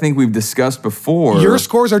as I think we've discussed before, your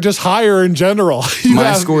scores are just higher in general.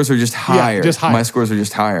 My scores are just higher. Yeah, just higher. My scores are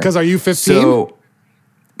just higher. Because are you 15? So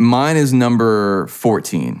mine is number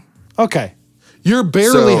 14. Okay. You're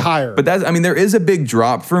barely higher. But that's, I mean, there is a big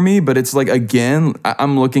drop for me, but it's like, again,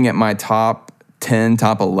 I'm looking at my top 10,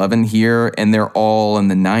 top 11 here, and they're all in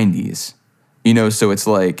the 90s. You know, so it's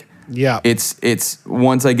like, yeah, it's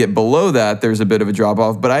once I get below that, there's a bit of a drop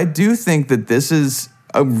off. But I do think that this is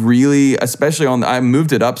a really, especially I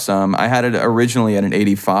moved it up some. I had it originally at an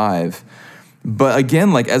 85. But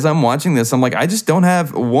again, like, as I'm watching this, I'm like, I just don't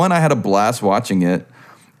have, I had a blast watching it.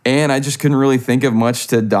 And I just couldn't really think of much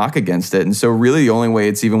to dock against it. And so really the only way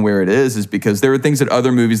it's even where it is because there are things that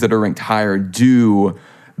other movies that are ranked higher do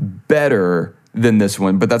better than this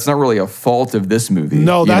one. But that's not really a fault of this movie.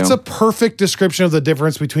 No, that's a perfect description of the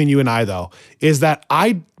difference between you and I, though, is that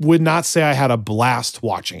I would not say I had a blast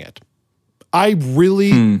watching it. I really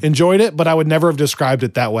enjoyed it, but I would never have described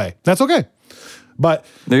it that way. That's okay. But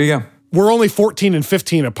there you go. We're only 14 and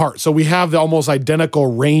 15 apart, so we have the almost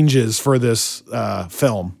identical ranges for this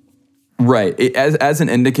film. Right. As an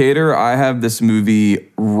indicator, I have this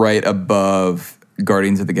movie right above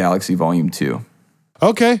Guardians of the Galaxy Volume 2.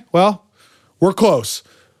 Okay, well, we're close.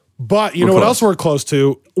 But you know what else we're close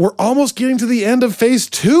to? We're almost getting to the end of Phase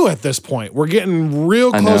 2 at this point. We're getting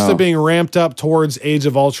real close to being ramped up towards Age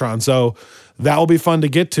of Ultron, so that will be fun to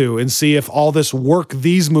get to and see if all this work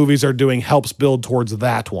these movies are doing helps build towards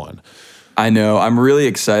that one. I know. I'm really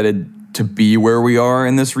excited to be where we are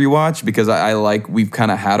in this rewatch because I like we've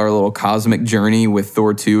kind of had our little cosmic journey with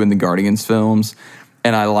Thor 2 and the Guardians films.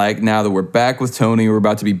 And I like now that we're back with Tony, we're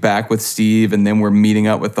about to be back with Steve, and then we're meeting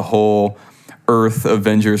up with the whole Earth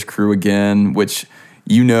Avengers crew again, which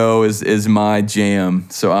you know is my jam.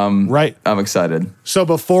 So I'm excited. So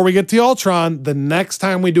before we get to Ultron, the next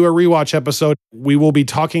time we do a rewatch episode, we will be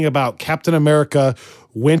talking about Captain America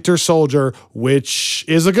Winter Soldier, which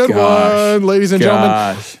is a good one, ladies and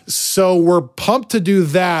gentlemen. So we're pumped to do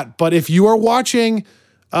that. But if you are watching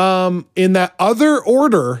in that other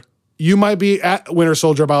order, you might be at Winter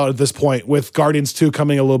Soldier about at this point with Guardians 2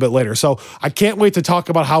 coming a little bit later. So I can't wait to talk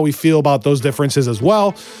about how we feel about those differences as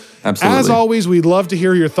well. Absolutely. As always, we'd love to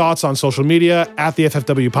hear your thoughts on social media at the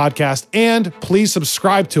FFW Podcast, and please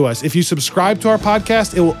subscribe to us. If you subscribe to our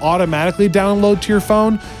podcast, it will automatically download to your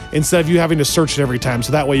phone instead of you having to search it every time.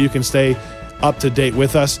 So that way you can stay up to date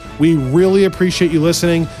with us. We really appreciate you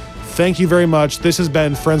listening. Thank you very much. This has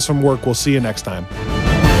been Friends from Work. We'll see you next time.